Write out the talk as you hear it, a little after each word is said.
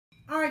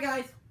Alright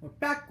guys, we're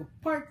back with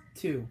part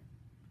 2.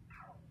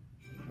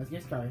 Let's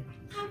get started.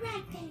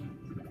 Alright then.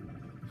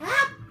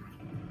 Up!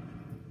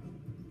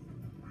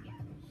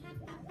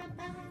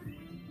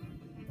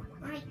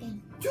 Alright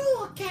then,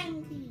 jewel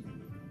candy!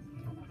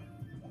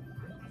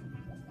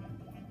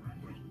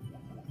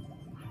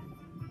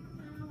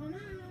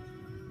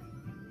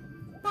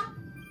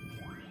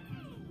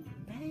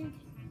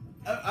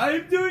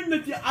 I'm doing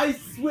nothing, I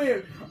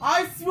swear!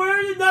 I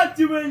swear to not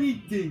do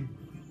anything!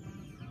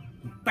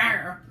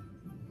 Bear!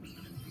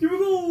 Here we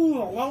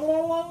go!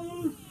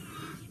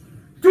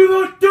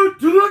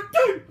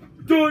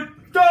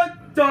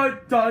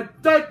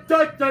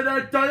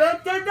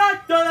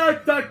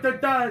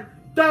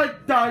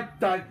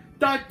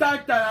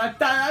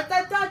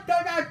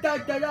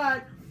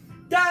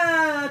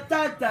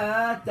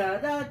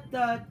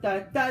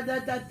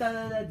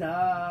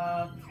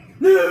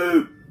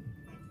 No!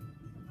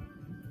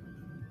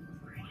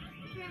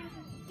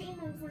 Game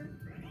over.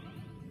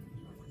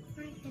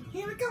 Alright then,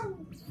 here we go!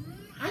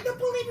 I don't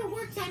believe it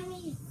works on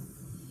me!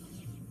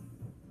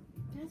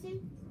 Does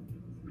it?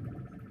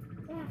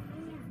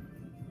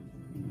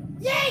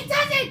 Yeah, it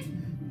does it!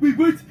 Wait,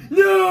 what?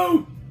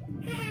 No!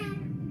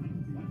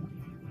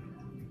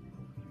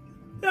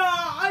 No,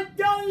 I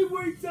thought it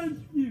works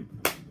on you.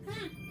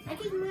 I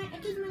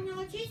guess my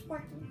knowledge is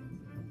working.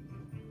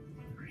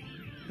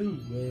 Oh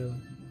well.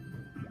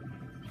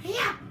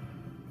 Yeah!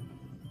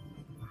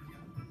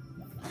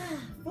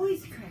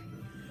 Voice crack.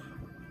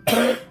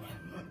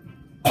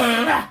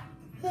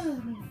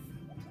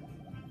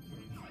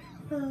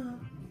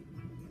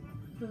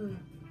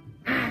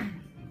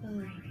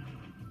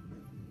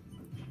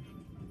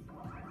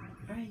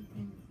 Alright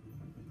then.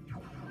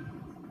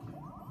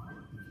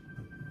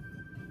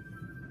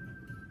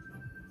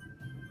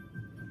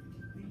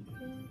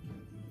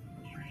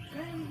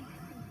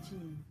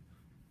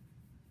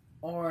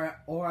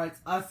 Or it's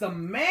us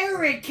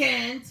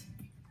Americans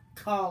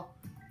call.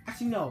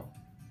 Actually no.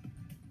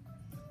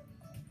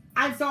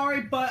 I'm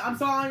sorry, but I'm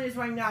sorry on this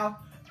right now.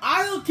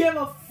 I don't give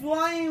a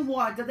flying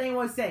what that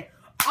anyone say.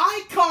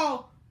 I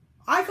call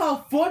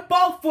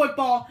football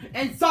football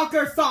and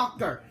soccer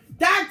soccer.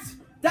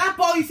 That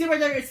ball you see right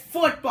there is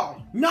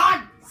football,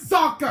 not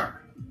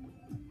soccer.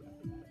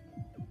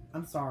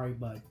 I'm sorry,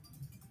 but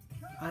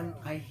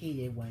I hate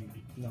it when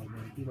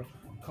when people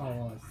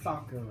call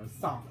soccer or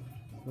soccer.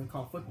 When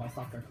call football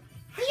soccer.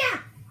 Hiya!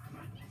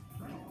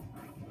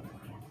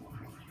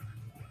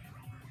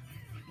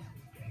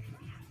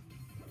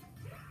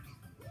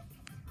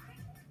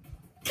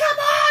 Come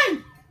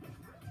on!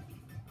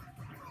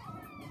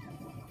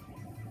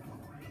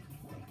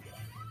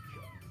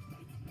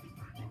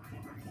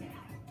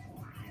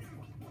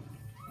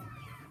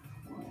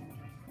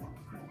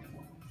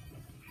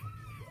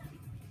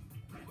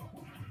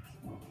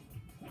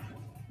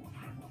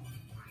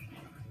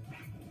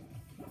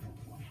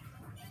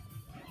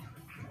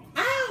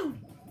 Ow!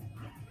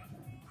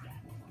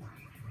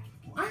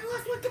 I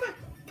lost one. Come on!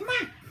 Come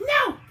on!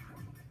 No!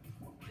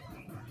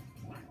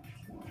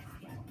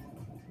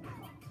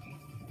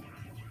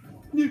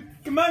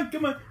 Come on,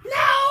 come on.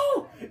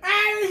 No!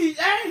 And he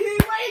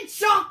played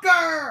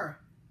soccer.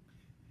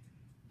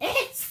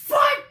 It's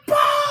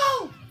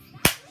football!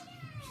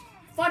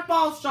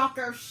 Football,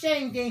 soccer,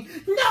 same thing.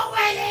 No,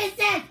 it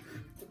isn't!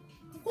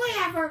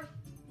 Whatever.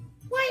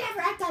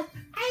 Whatever. I'm done.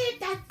 I am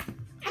done.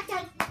 I'm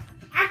done.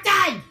 I'm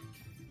done!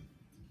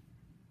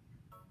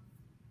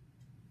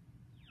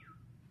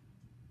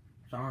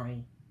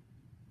 Sorry.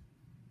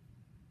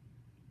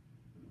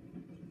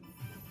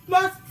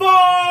 Let's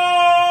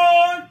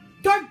fun!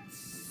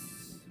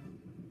 Darts!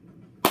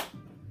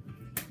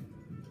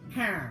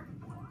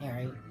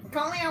 Alright. I'm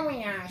calling out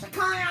winners. I'm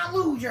calling out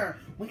loser.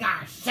 We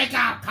got a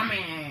shake-out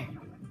coming.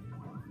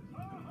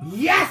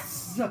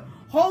 Yes!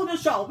 Hold the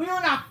show. We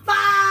only got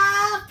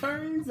 5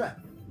 turns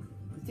left.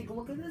 Let's take a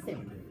look at the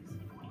standings.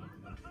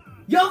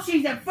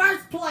 Yoshi's in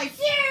first place.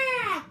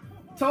 Yeah!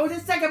 Toad's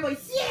in second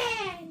place.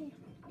 Yeah!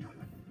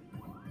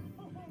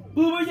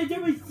 Boomer's in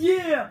third place.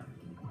 Yeah!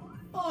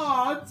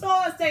 Aw,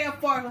 Toad's taking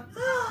fourth.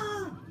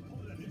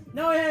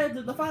 Now we head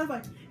to the final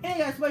fight. Hey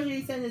guys,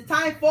 especially since it's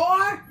time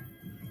for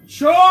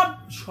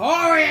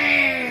Chori!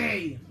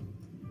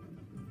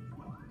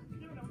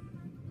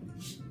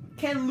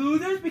 Can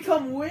losers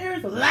become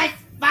winners?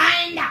 Let's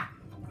find out!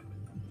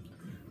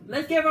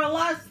 Let's give our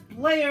last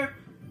player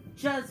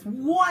just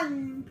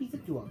one piece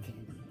of jewel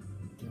candy.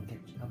 Can you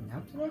catch up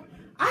now tomorrow?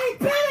 I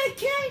bet I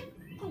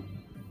can!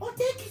 Oh,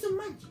 thank you so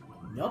much.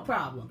 No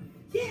problem.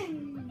 Yay!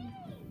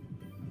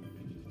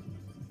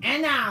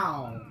 And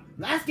now,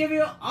 let's give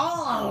you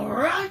all a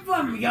run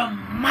from your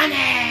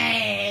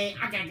money!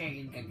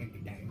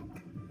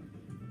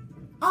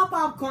 I'll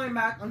pop coin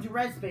back onto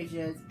red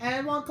spaces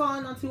and 1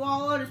 coin onto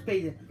all other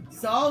spaces.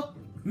 So,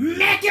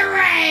 make it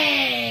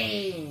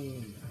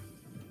rain!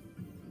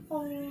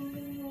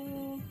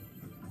 Oh.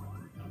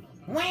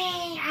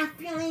 Wait, I'm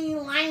feeling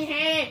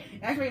lightheaded.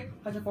 Actually,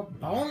 touch for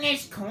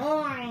Bonus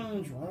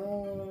coins.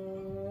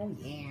 Oh,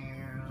 yeah.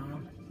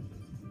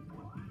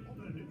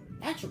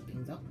 that shook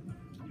things up.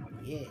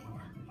 Yeah.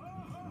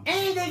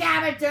 Anything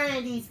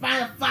opportunities,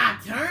 final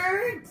 5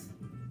 turns?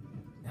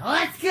 Now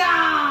let's go!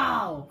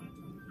 Oh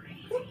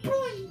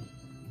boy!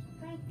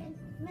 Right then,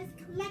 let's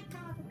collect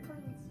all the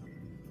coins.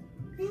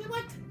 You know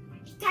what?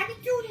 It's time to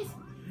do this.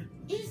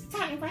 It's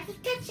time, if I can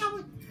get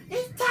someone,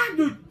 it's time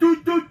to do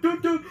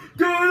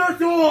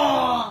this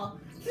all!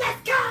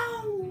 Let's go!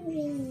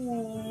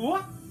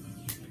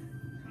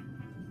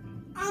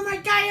 Oh my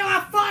god, you're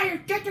on fire!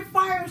 Get your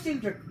fire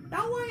extinguisher!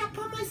 Don't worry, I'll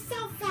put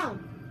myself out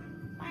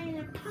by an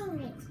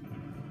opponent.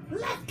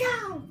 Let's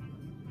go!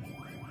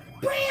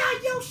 Bring it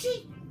on,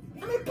 Yoshi!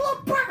 I'm a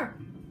blooper!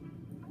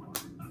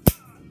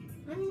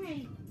 I'm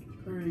ready.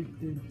 Alright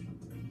then.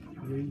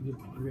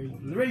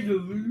 Ready to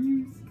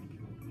lose?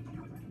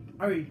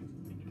 Alright.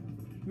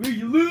 Ready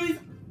to lose?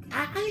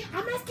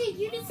 I'm asking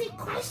you to say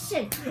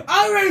question.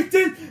 Alright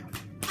then!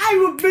 I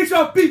will make sure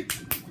I'll beat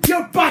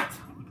your butt!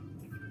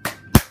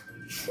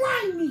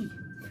 Try me!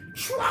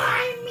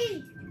 Try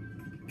me!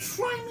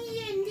 Try me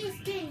in this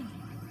game!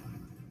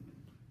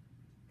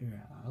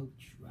 Yeah, I'll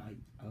try.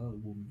 I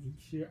will make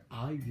sure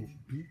I will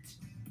beat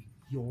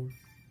your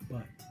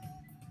butt.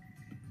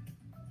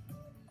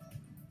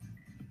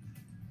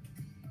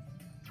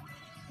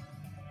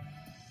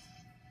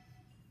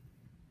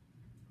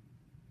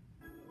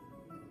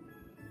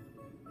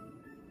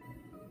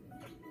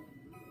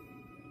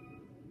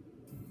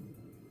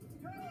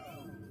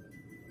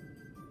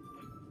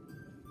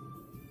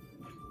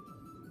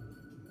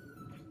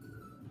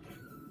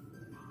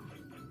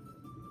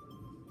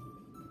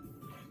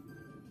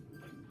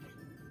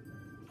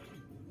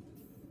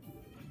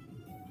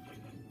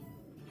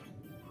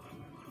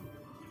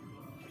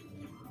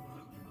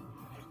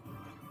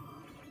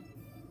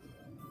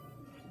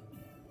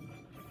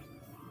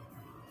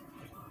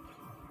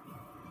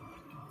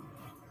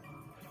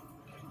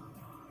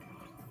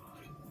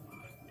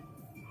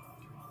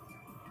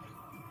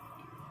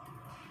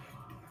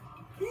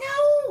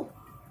 No!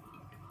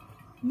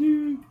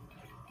 No.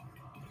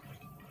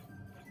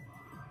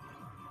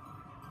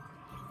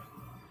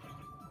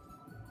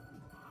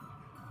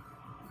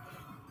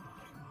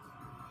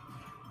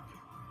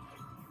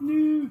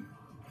 No.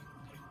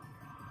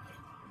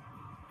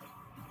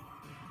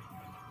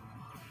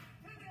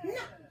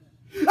 No!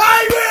 I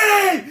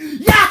win!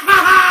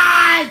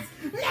 Yes!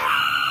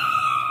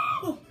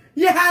 No!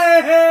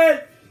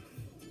 Yes!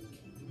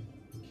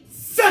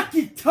 Suck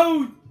it,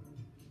 Toad!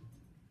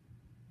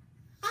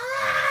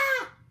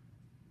 Ah!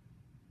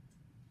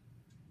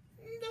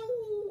 No!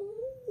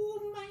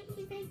 My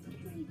victory.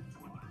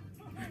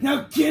 Now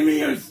give me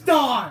your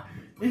star!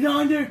 It's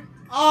on there.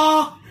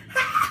 Oh!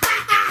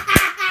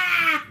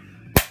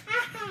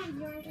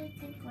 You're the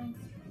penguin.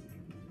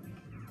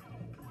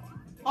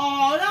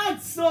 Oh,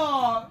 that's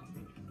oh,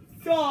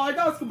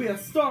 that's gonna be a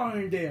star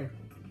in there.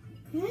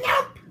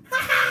 Nope!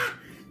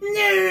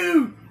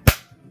 No!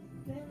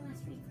 Then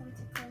last week went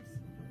to close.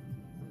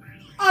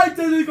 I thought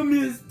there was gonna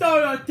be a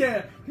star out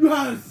there. You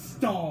have a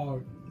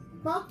star.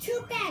 Well,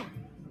 too bad.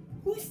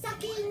 Who's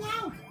sucking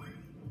now?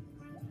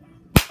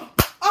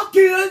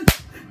 Okay then.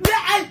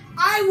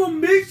 I will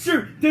make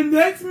sure the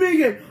next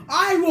meeting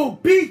I will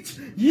beat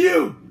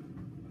you.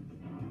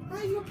 Why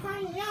are you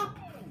piling up?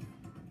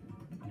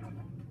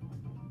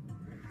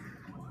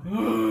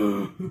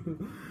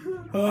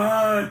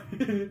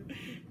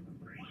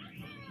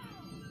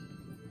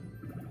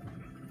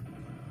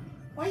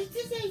 Why did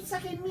you say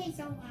sucking me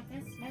so hard?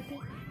 That's epic.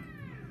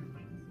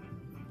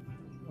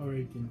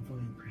 Alright then,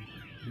 fine.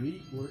 We're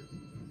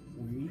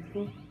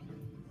equal.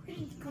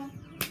 Please go.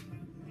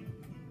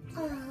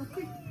 Oh,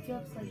 good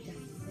jobs like that.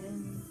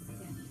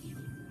 Yeah.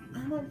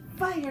 I'm on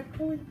fire,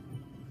 boy.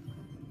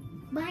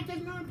 But I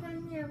just not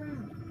putting me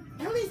around.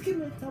 At least give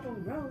me a double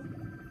row.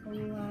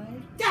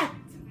 Like that.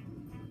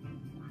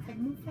 I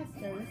move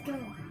faster. Let's go.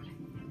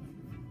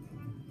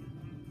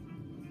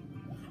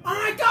 Oh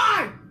my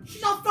god!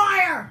 She's on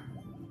fire!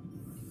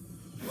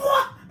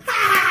 What?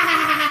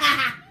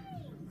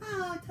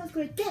 Oh, I was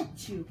gonna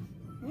get you.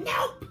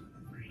 Nope!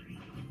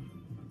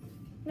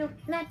 Nope,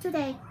 not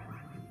today.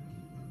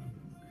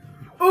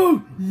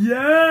 Oh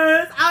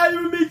yes! I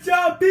will make sure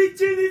I'll beat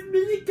you in this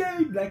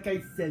minigame! Like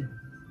I said.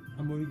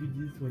 I'm only gonna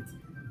do this once.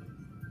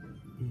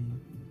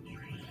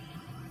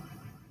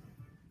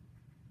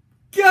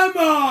 Come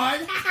on!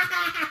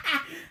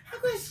 I'm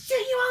gonna shoot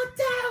you all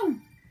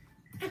down!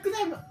 I'm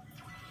gonna...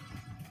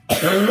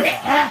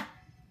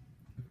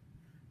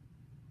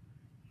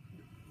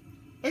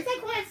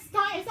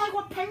 It's like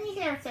what Penny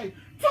here said.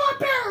 Draw a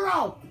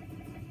barrel!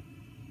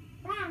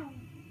 Wow.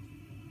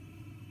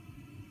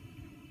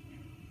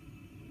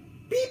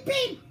 Beep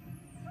beep!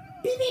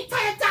 Beep beep,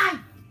 try to die!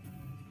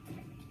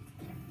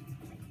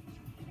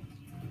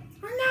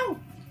 Oh no!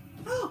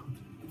 Oh!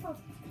 Oh.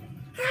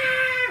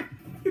 Ah!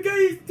 The guy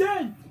is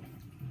dead!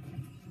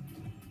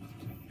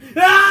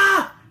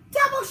 Ah!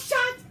 Double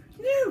shot!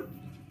 No!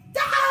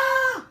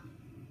 Ah!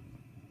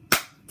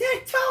 They're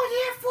Toad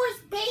Air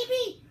Force,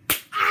 baby!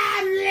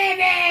 I'm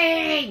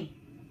living!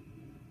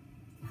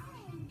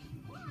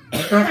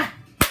 There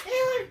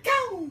we go!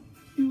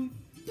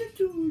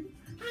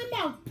 I'm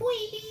out,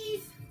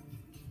 please!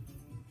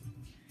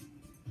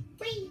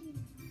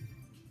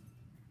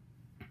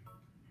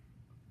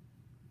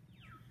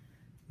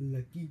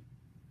 Lucky.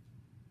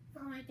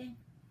 Alright then.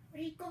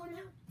 Where you going now?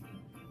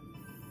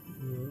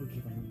 Oh, okay,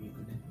 fine. We'll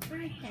go then.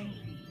 Alright then.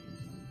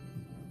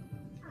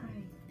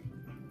 Alright.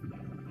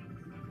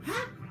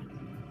 Huh?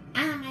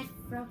 Ah, my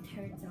throat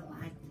hurts a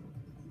lot.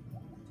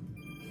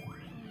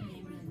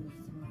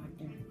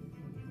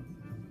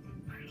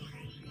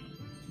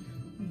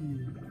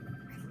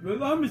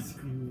 Well, I'm in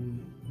school.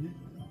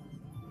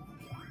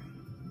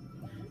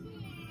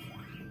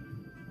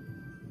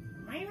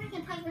 Why are you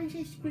making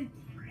puzzles squid?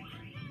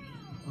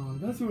 Oh,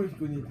 that's what it's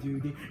gonna do.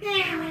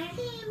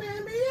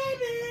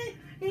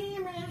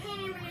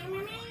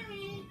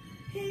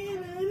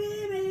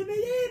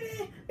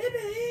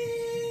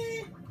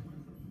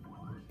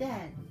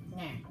 Dad,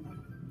 nah.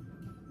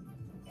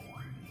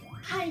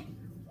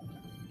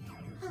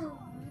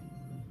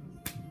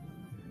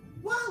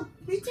 Whoa,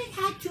 we just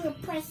had to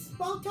impress.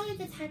 Well, Tony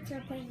just had to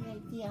impress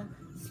the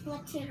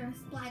Splatoon or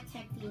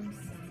Splat-Tech teams.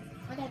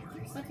 Or that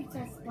something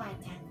says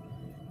Splat-Tech.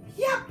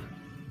 Yep!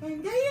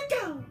 And there you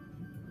go!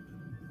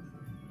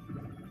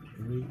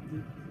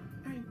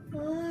 Alright,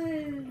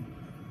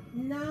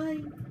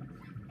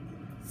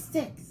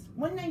 196.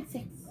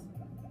 196.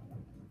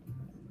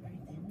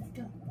 Alright then, let's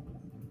go.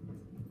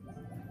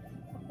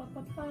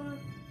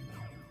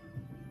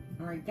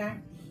 Alright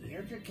then,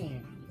 here's your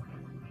candy.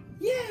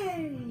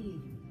 Yay!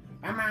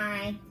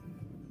 Bye-bye!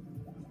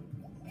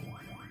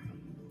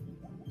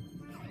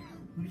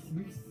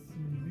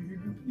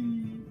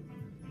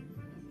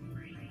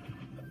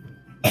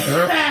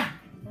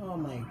 Oh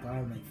my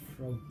god, my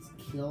throat's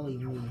killing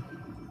me.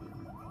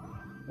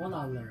 Well,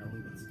 not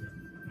literally, but still.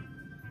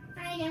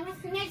 Alright, then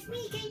what's the next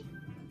meeting?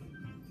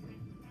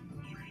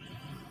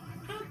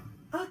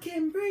 Okay,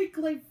 I'm very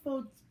glad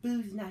folks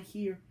Boo's not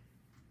here.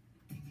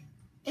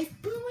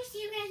 If Boo was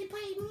here, I would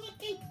play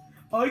Mickey.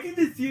 I can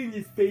just see in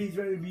his face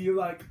right and be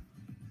like,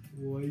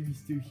 why are you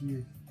still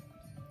here?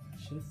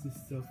 Just to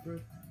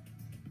suffer?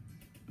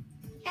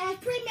 And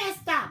it's pretty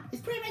messed up.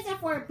 It's pretty messed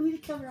up for a Boo to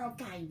kill their own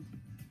kind.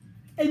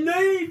 And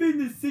not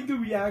even a single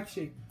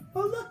reaction.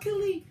 But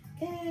luckily,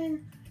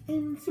 in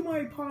Super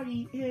Mario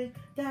Party,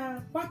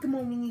 the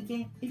Whack-A-Mole mini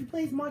game, if you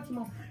play as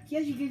Mario, he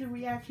actually gives a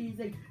reaction. He's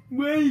like,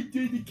 why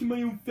did it to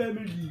my own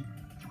family?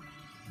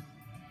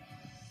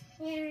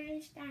 Yeah, I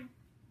understand.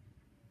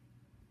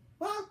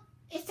 Well,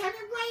 it's time to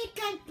ride a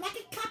gun like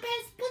a cop at a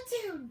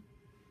Splatoon.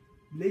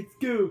 Let's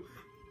go.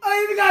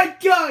 I even got a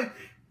gun!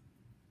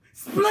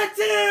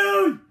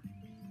 Splatoon!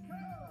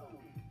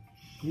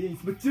 Yeah,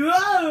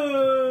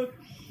 Splatoon!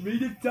 Ready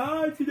to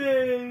die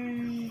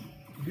today!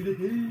 Get a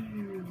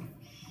hill!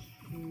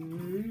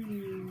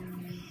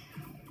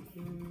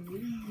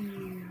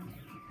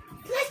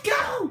 Let's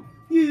go!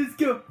 Yeah, let's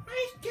go!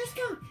 Let's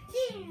go!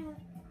 Yeah!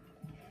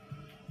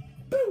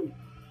 Boom!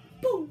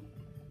 Boom!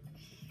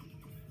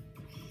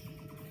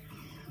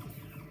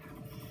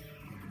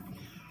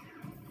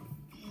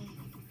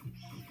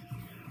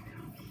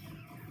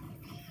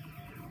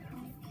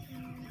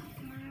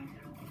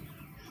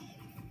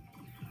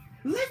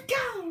 Let's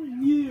go!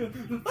 Yeah!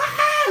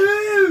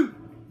 Wahoo!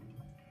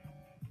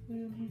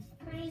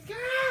 Let's go!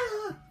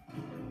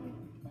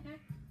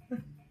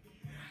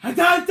 I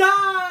gotta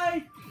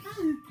die!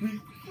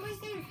 What's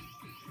there?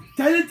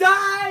 Gotta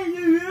die!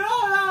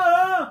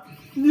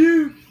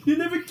 You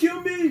never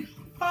kill me!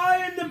 I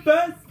am the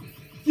best!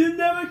 You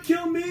never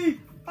kill me!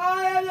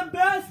 I am the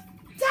best!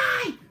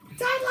 Die!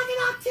 Die like an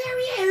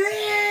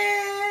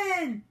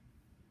Octarian!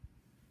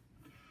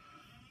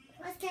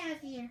 Let's get out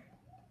of here.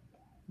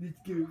 Let's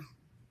go.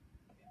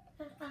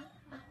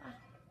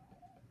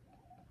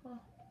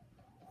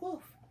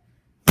 Wolf.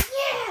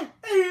 Yeah!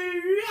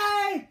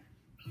 Hooray!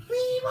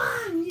 We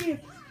won! Yeah!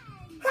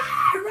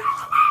 Run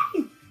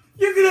away!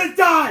 You're gonna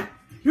die!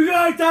 You're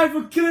gonna die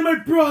for killing my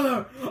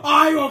brother!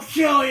 I will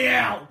kill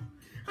you!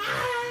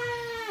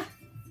 Ah!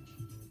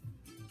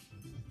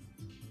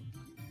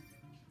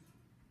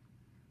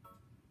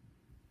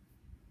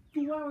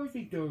 2 hours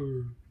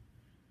ago.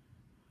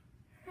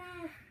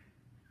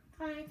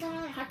 I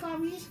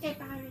got me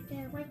escape out of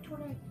there right to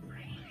it.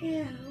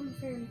 Yeah, I'm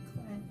very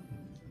glad.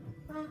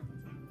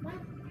 Well,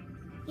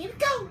 here we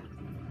go!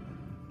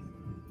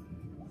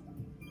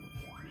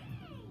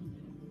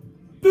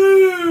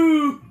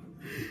 Boo!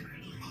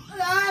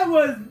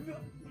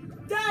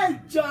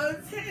 That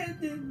just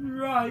hit it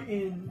right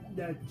in.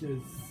 That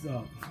just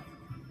sucked.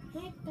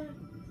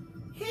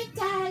 It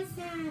does,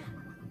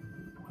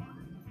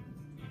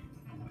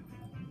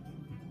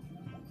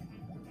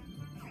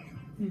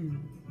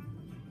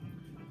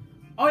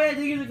 Oh yeah, I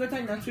think it's a good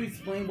time not to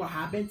explain what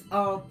happens.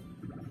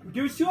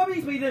 There's two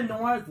enemies we didn't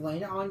know how to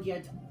land on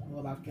yet.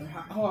 Well,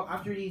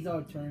 after these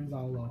turns,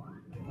 I'll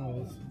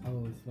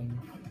explain.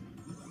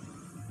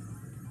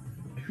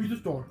 Who's the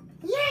store?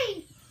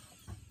 Yay!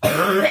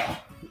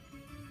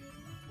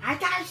 I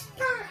got a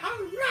start. All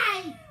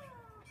right.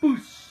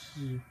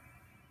 Boosh.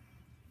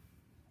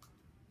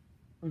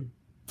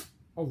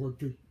 Alright,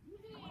 good.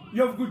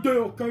 You have a good day,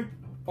 okay?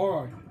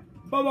 Alright.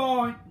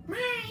 Bye-bye.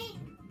 Bye.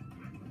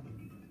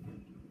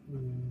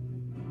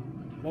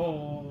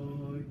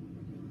 Bye.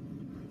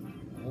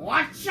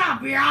 What's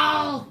up,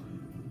 y'all?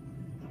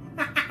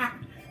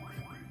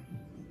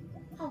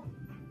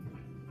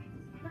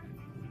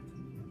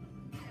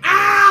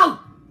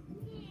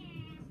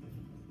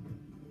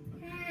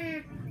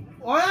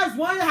 lost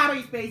one of the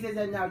happy spaces,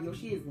 and now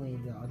Yoshi is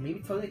landed on. Maybe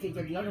Toad can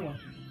get the other one.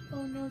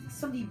 Oh no, is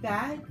something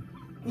bad?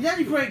 He's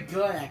actually pretty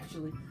good,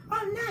 actually.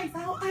 Oh, nice. I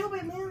hope I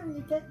land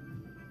on it.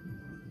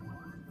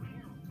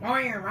 Oh,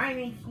 you're right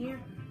in here.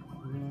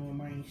 Oh,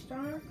 my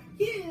star.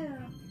 Yeah.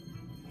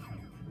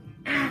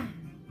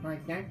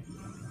 Right there.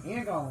 Here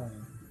you go.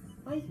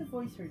 Why is the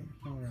voice hurting?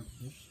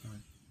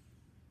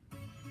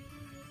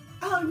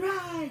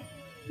 Alright!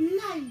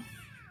 Nice!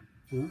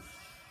 Oof.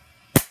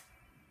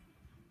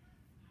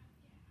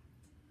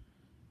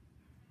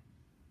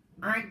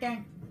 Alright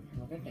then.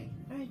 Okay.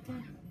 Alright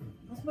then.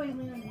 Let's play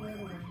land on the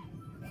other one.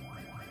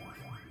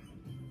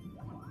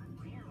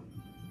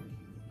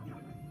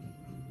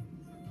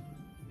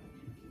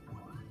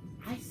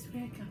 I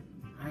swear to God.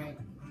 Alright.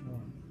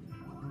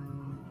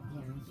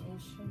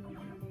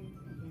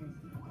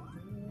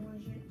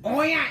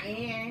 Oh yeah,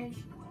 and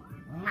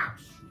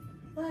mouse.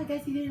 Well, I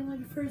guess he didn't like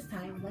the first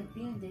time, like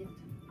Bandit.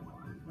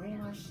 Ran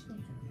on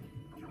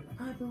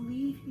I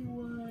believe he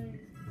was.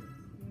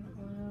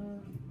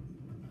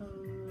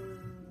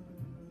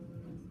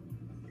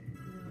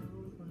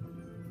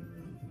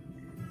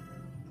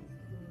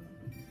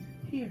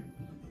 Here.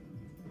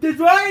 That's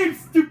why I'm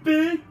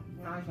stupid.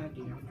 No, it's not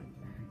there.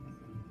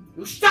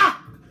 You stop!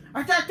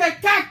 I thought they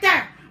got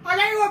there! I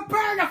let you were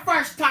burned the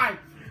first time!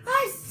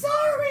 I'm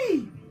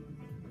sorry!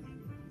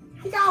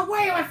 He got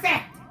away with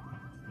it!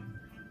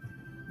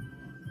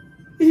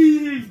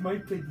 He's my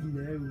teddy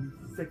now,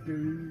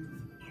 suckers.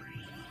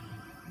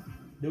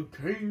 The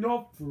king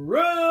of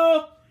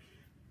real.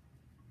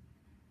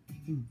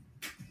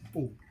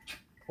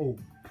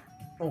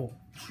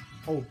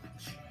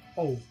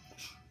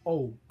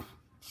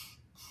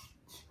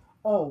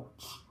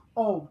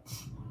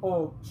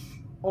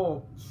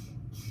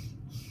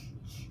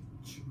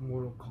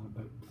 Mortal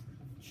Kombat.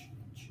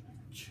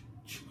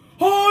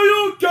 Oh,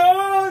 you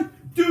God!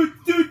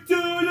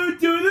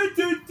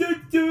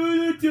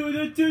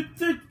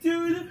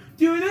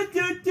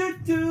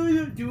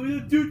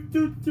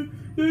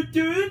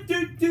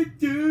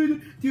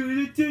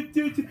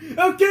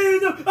 Okay,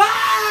 no.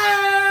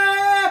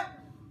 Ah!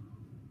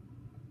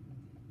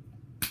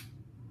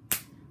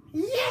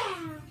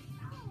 Yeah!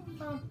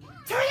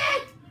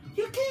 Toilet!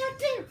 You can't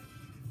do!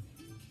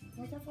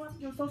 What the fuck?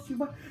 You're so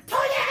super.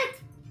 Toilet!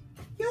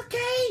 You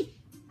okay?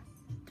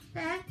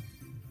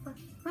 What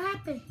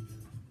happened?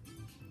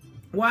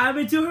 What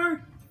happened to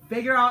her?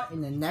 Figure out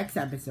in the next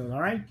episode,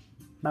 alright?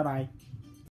 Bye-bye.